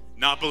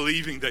 not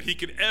believing that he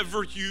could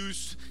ever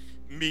use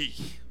me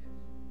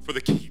for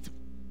the kingdom.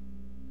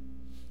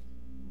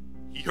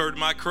 He heard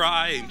my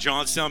cry in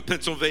Johnstown,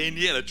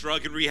 Pennsylvania, at a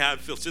drug and rehab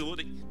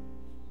facility.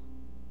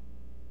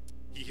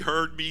 He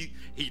heard me.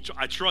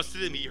 I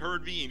trusted him. He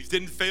heard me, and he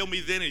didn't fail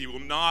me then, and he will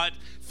not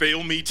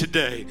fail me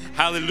today.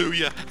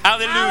 Hallelujah.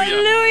 Hallelujah.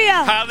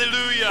 Hallelujah.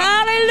 Hallelujah.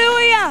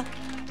 Hallelujah.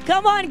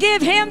 Come on,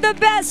 give him the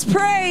best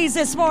praise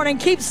this morning.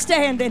 Keep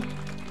standing.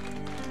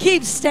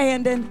 Keep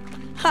standing.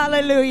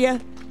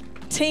 Hallelujah.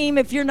 Team,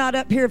 if you're not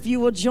up here, if you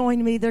will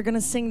join me, they're going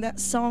to sing that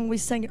song we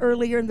sang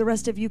earlier, and the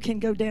rest of you can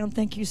go down.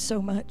 Thank you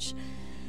so much.